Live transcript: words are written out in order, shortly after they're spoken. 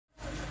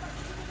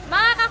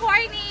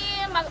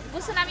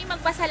gusto namin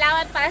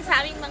magpasalamat para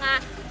sa aming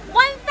mga 1,500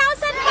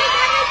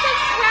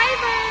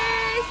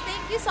 subscribers!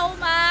 Thank you so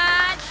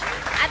much!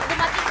 At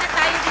dumating na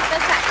tayo dito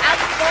sa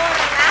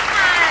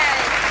Amboracay.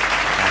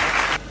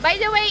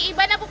 By the way, iba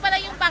na po pala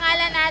yung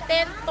pangalan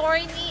natin.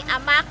 Torny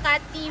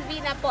Amaka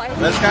TV na po.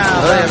 Welcome!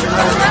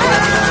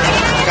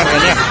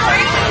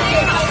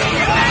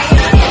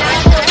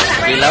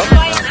 Bilaw?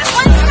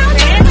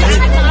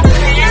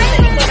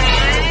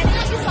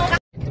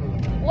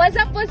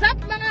 What's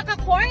up mga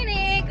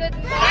ka-corny? Good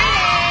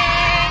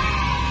morning!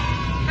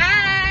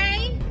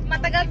 Hi!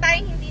 Matagal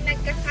tayong hindi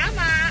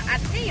nagkasama at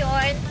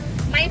ngayon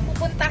may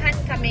pupuntahan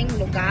kaming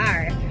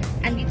lugar.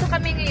 Andito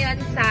kami ngayon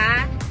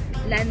sa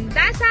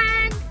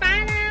Landasan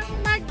para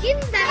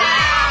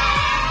Maguindanao.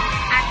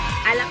 At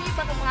alam niyo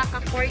ba mga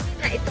ka-corny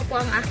na ito po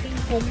ang aking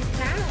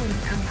hometown,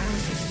 ang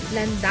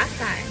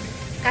Landasan.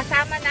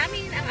 Kasama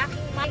namin ang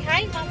aking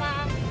hi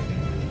mama.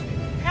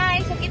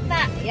 Hi, sa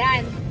gitna.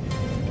 Yan.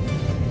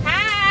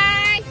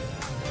 Hi!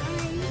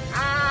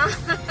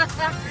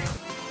 Hi!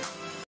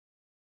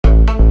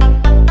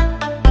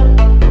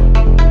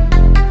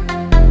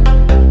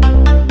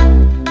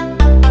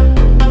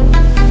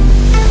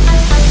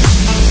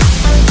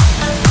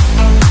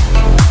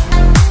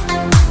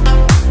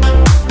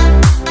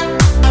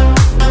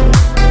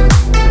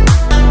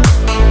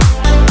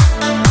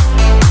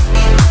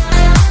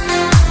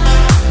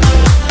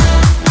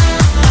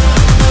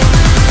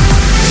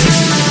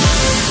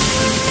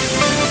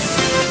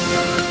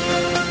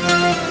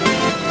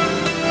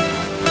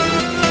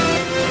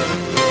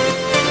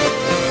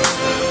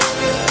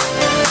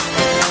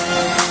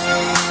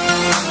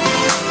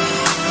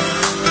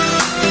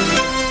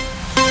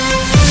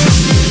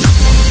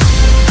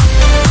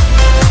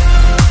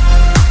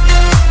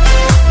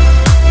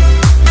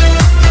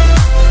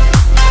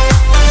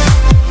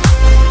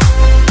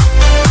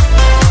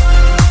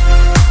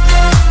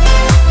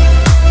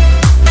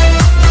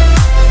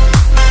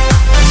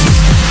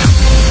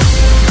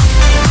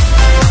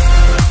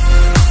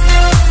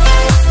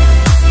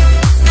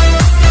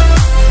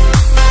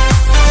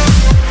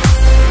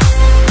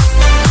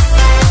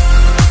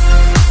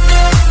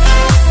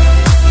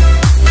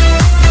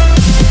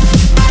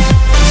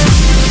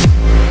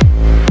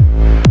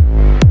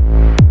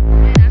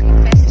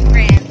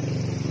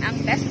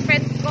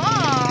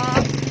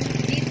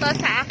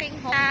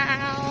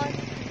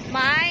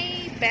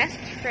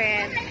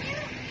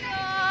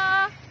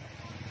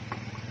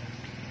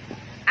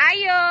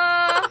 Ayo!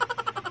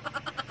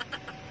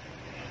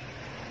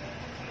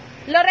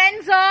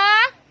 Lorenzo?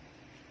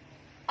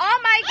 Oh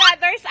my God,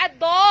 there's a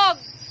dog!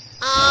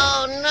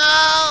 Oh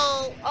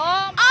no!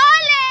 Oh,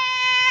 Ole!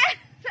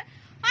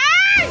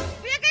 Ay!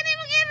 Kuya ka na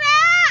mong ira!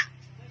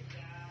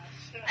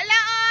 Ala,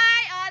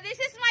 oy! Oh,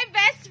 this is my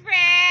best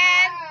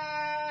friend!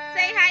 Hi.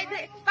 Say hi!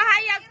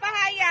 Pahayag!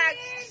 Pahayag!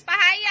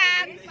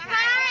 Pahayag!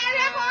 Hi!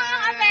 Alam mo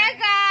ang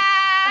Omega!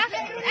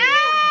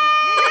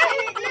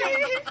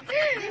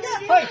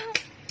 Hoy!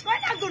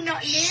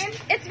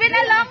 It's been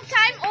a long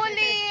time,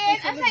 ulit.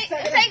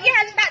 Asay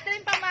gihanda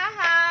din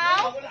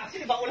pamahaw.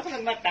 Actually, ba wala ko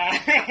ng mata.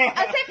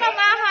 Asay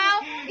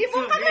pamahaw.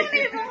 Ibong ka kung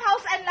ibong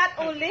house and lot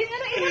ulit.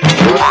 Ano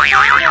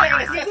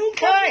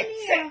Hoy!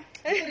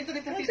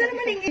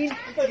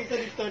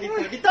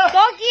 Dito!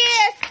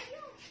 Doggies!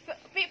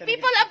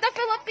 People of the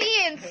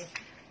Philippines.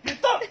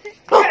 Dito!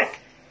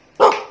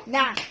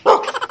 Na!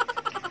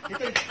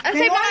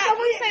 Asay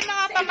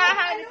mga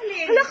pamahaw.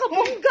 Hala ka,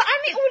 bonggaan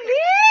ni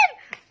ulin!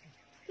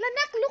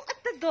 Lanak, look at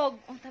the dog.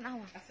 Oh,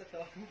 tanawa.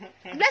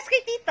 Bless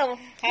kay Tito.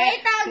 Hey,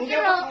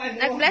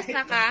 Nag-bless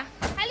na ka?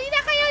 Halina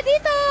kayo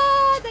dito.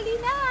 Dali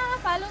na.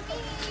 Follow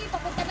me.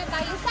 Papunta na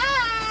tayo sa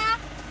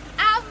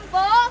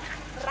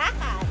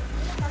Amboracay.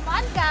 Come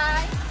on,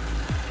 guys.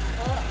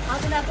 Oh,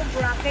 ako na ako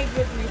Boracay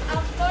with me.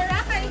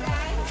 Amboracay,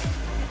 guys.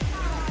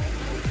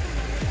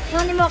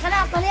 Noni mo ka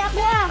na. Paliak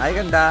mo ah. Ay,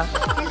 ganda.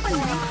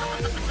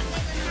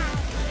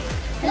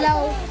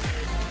 Hello.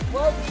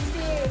 Wow,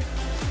 baby.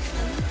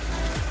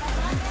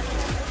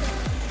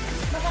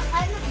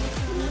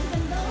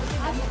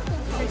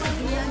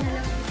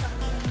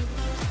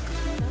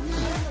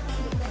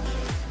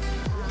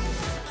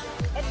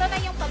 Ito na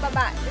yung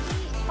pababa.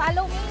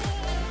 Follow me.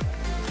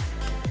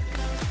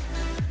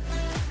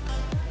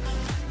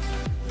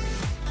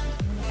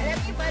 Alam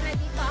niyo ba na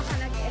dito ako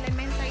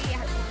nag-elementary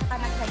at saka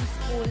nag-high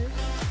school?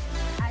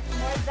 At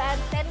more than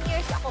 10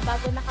 years ako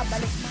bago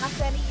nakabalik. Mga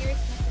 20 years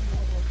na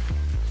siguro.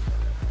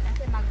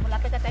 Kasi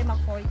malapit na tayo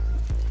mag-40.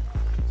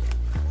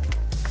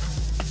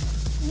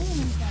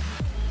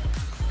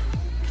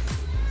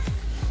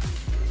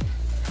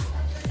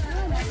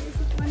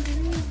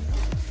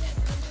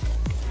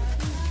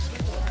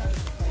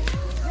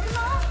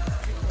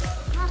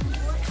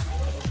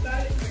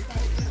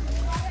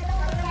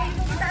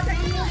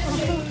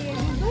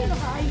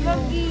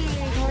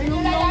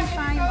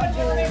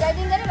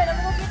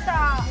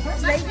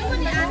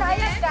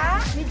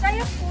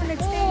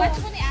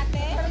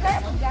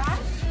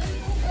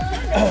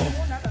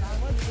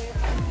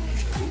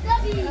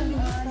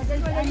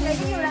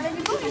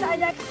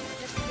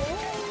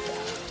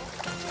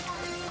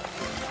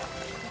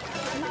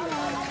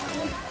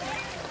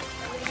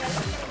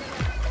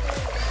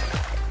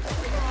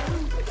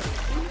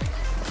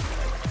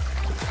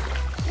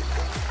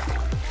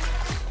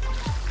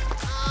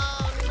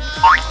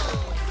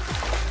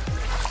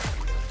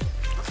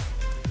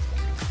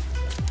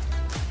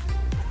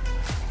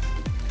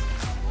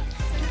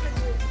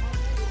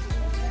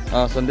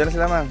 Oh, sundin na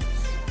sila man.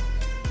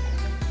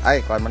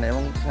 Ay, kuhan man na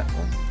yung...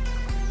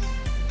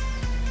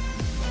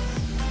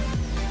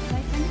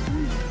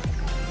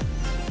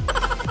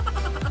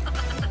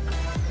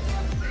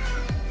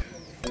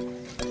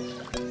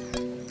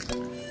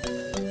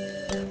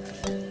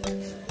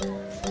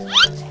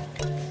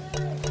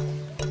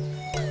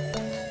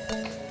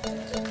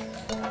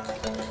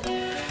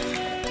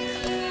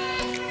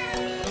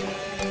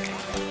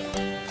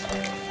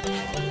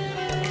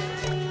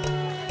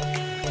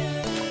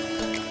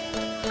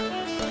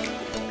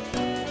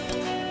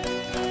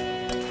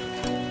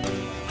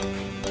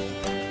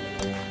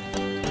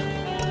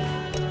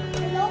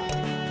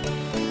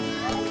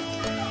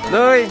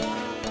 Loy!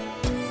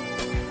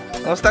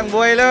 Kamusta ang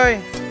buhay, Loy?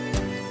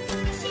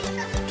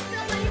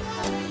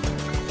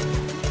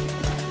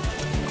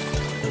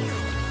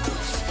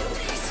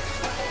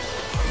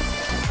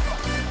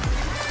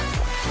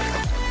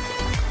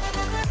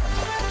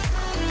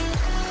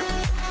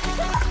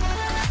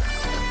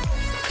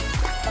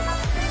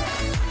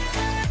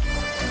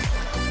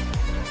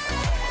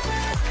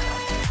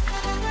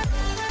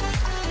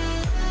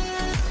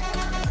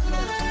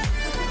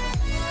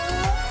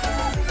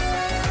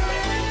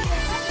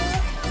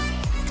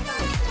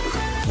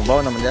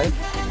 Mabaw naman dyan.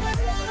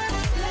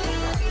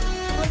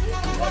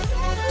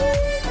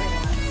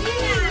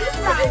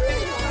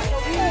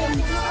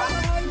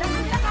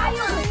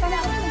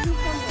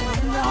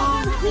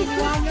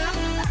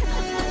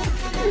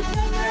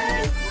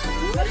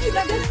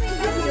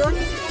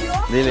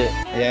 Dili.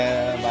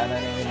 Ya, bana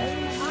na yun.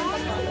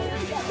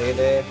 Sige,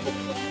 de.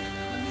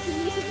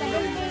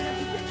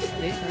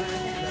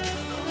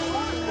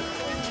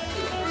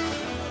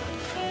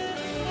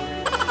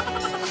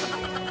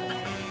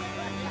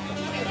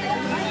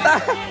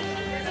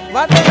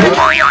 Bate na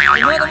mo!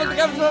 Ino na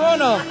magkakabs mo,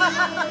 no?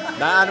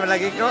 Daan mo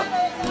lagi ko.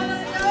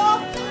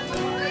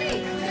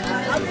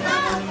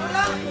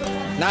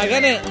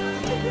 Nagani.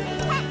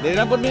 Dili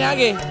na po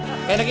minagi.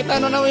 Kaya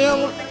nakita no na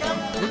yung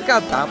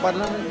magkakab. Tapad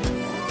lang.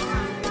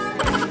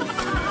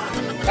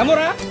 Kamu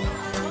ra?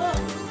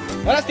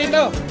 Wala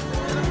stindo.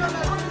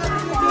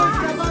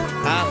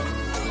 Ha?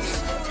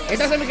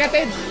 Ito sa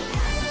mikatin.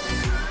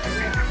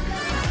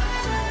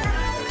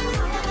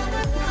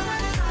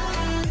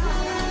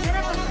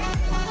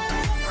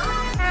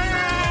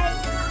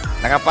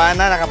 Nakapaan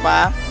na,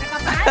 nakapaa?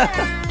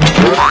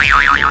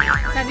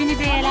 Sabi ni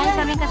Bella,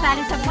 kami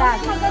kasali sa vlog.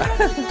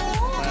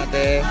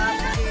 Ate.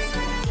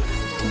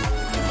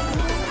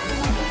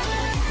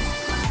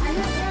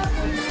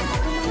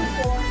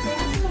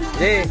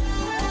 Di.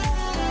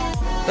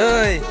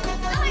 Uy.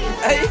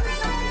 Ay.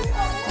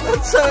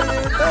 Ang sorry.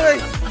 Uy.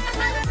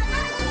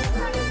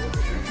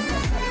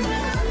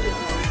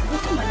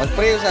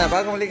 Mag-pray sa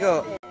bago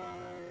maligo.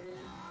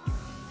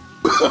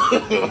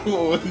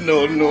 Oh,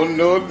 no, no,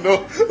 no, no.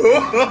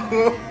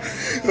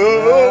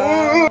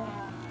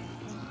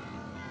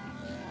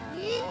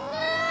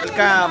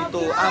 Welcome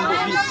to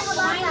Amboracay Beach.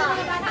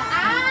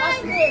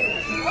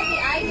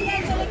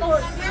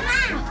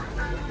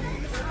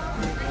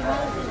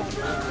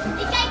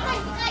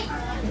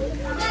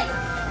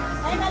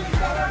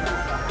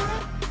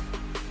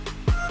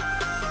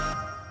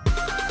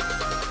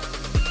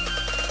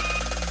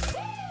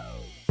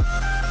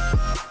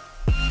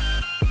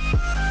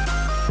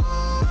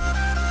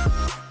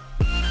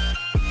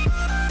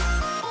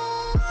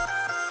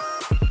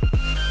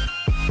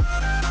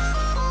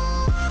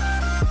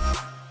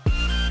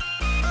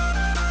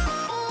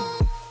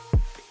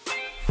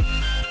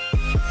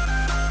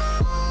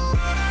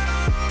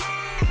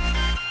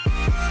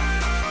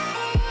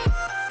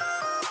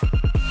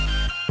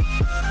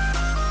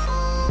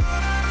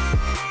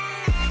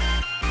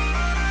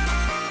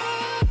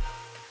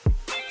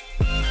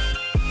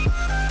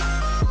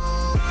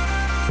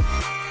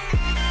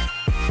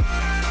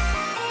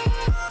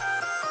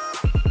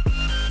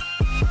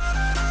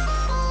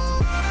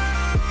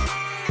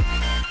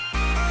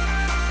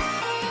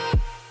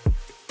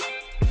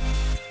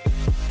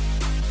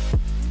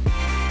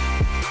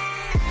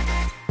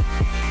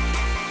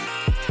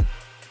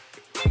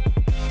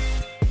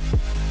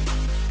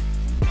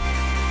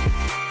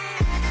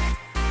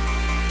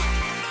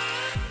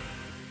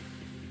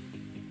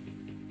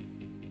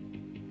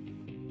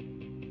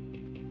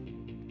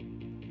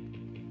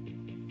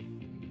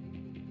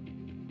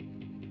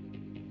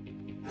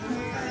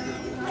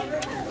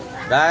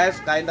 Guys,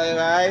 kain tayo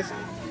guys.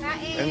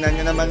 Tingnan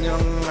nyo naman yung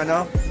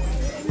ano,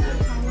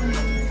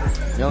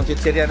 yung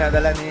chichirya na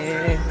dala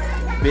ni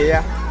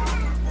Bea.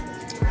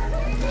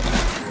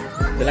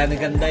 Dala ni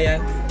Ganda yan.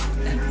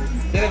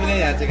 Sino ba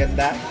yan? Si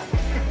Ganda?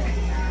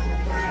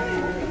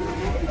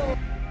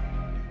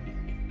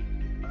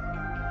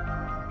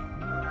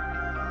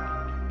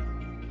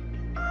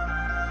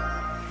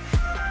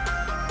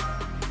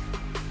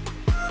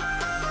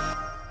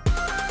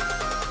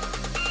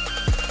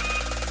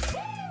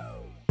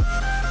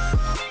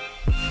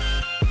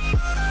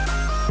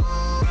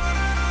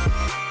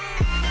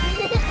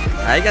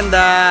 Hi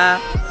Ganda!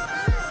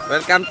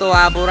 Welcome to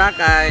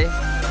Amboracay.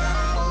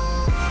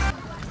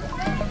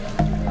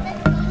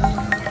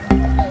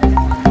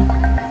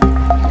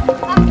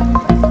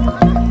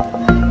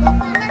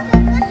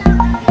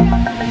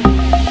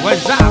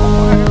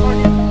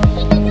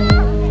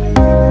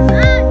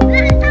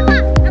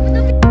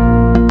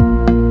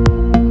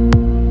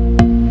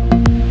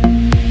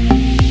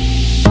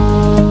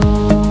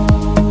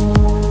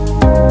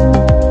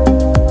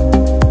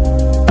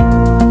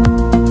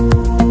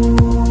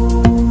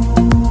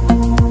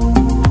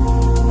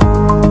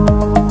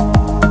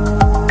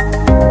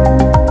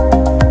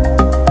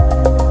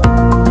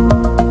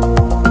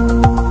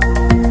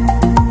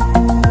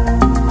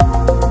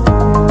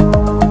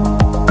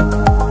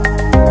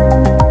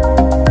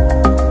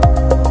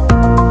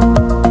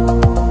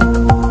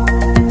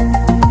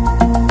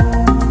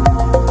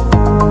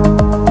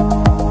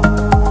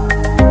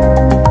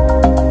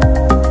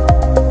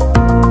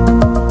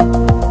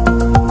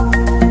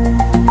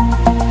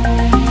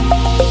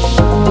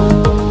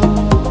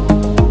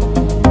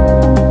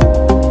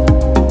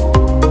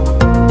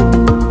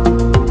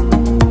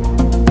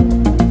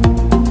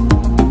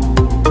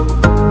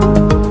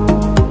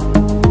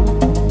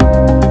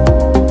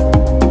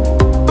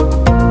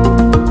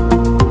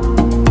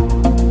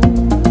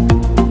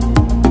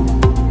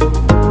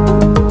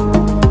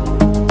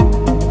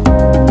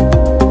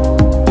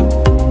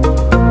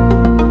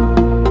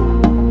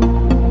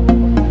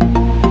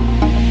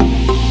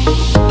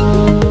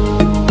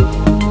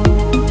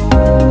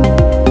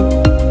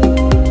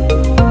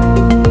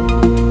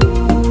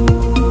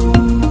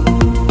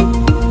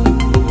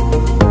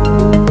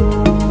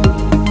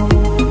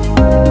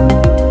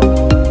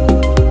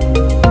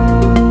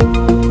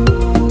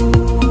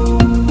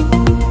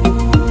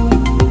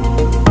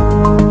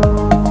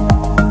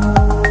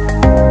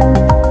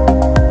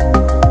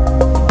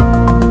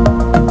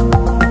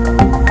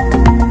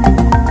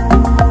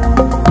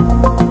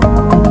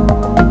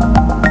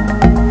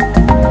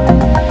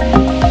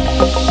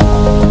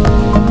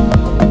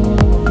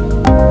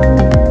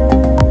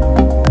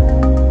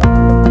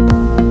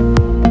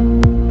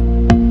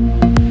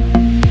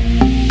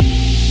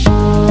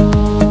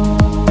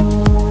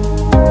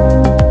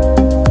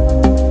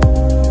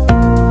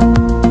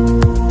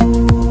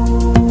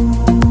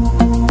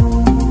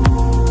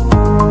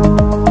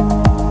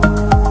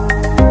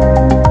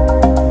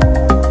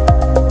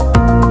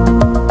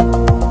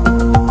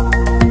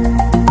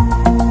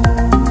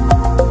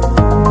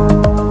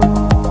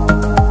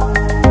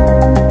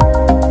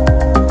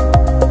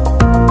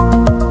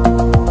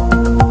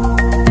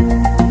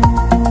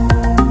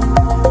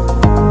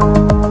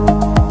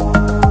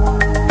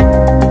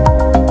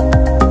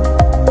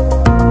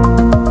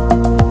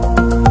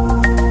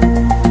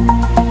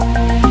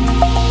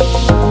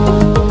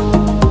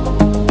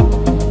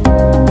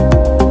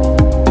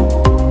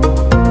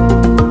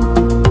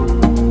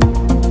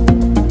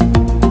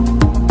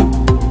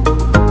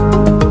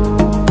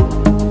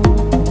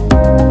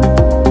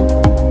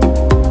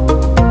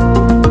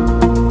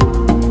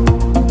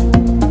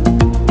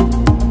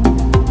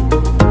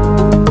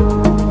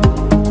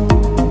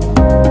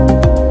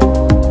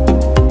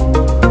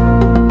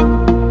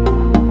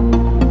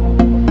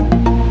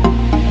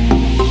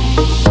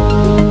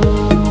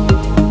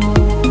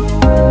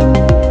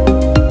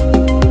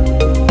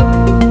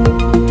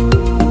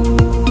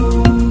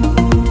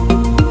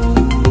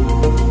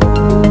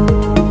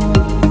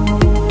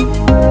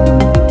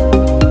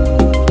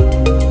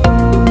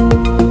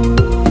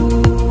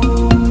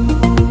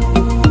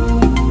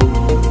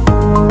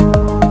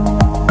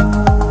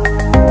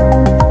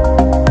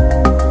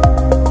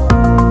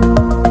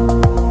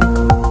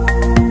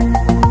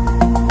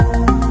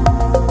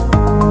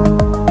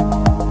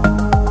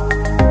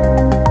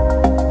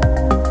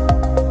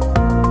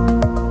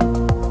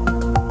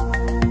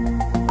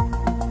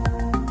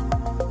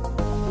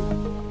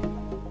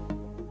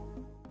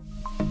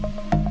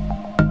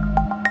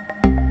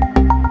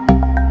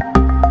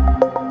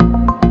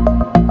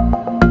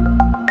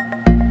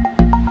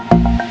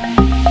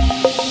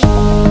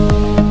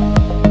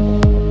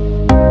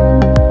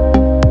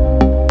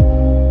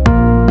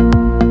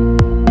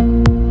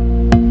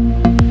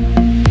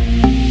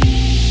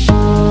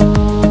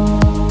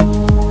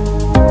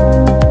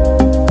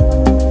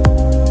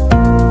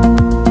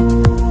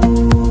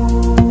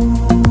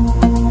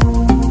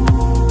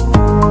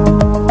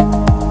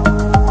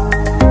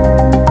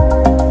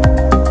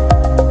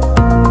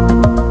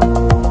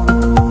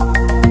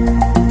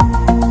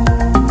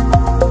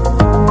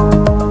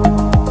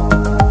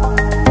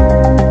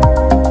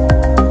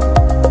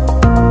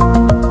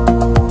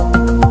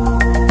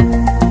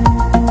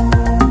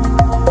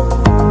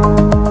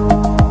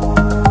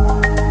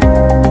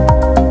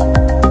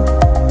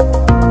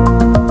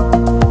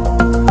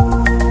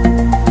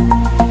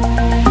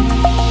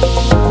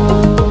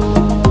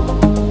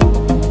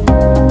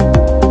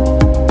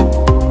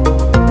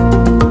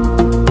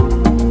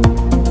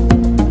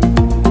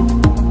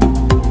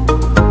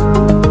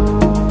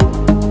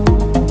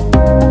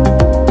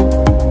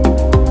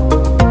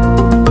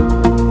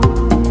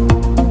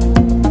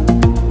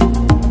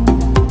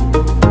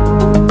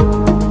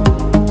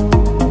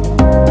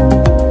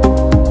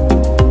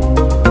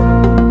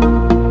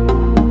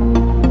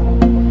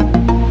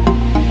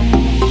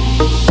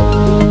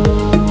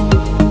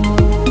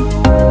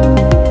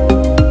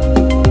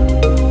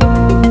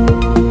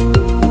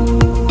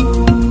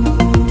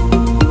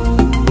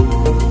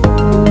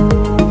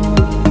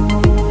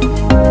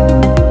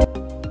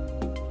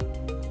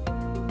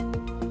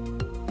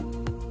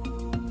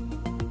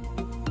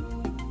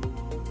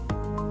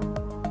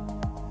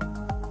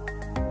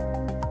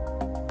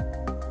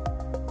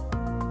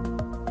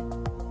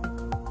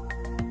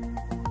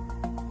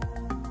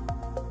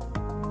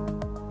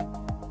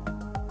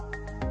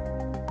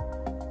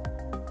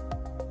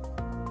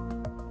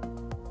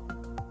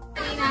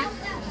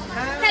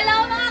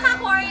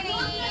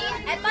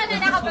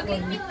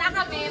 mag-lipit na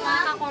kami,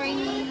 mga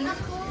ka-corny.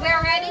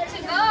 We're ready to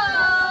go!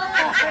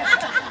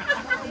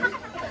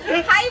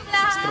 Hi,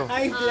 vlog!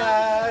 Hi,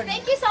 vlog!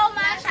 Thank you so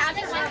much sa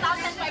aming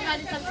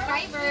 1,500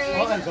 subscribers.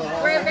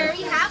 We're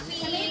very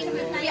happy.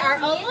 We are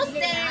almost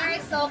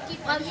there, so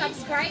keep on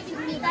subscribing,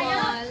 people.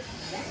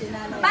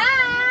 Bye!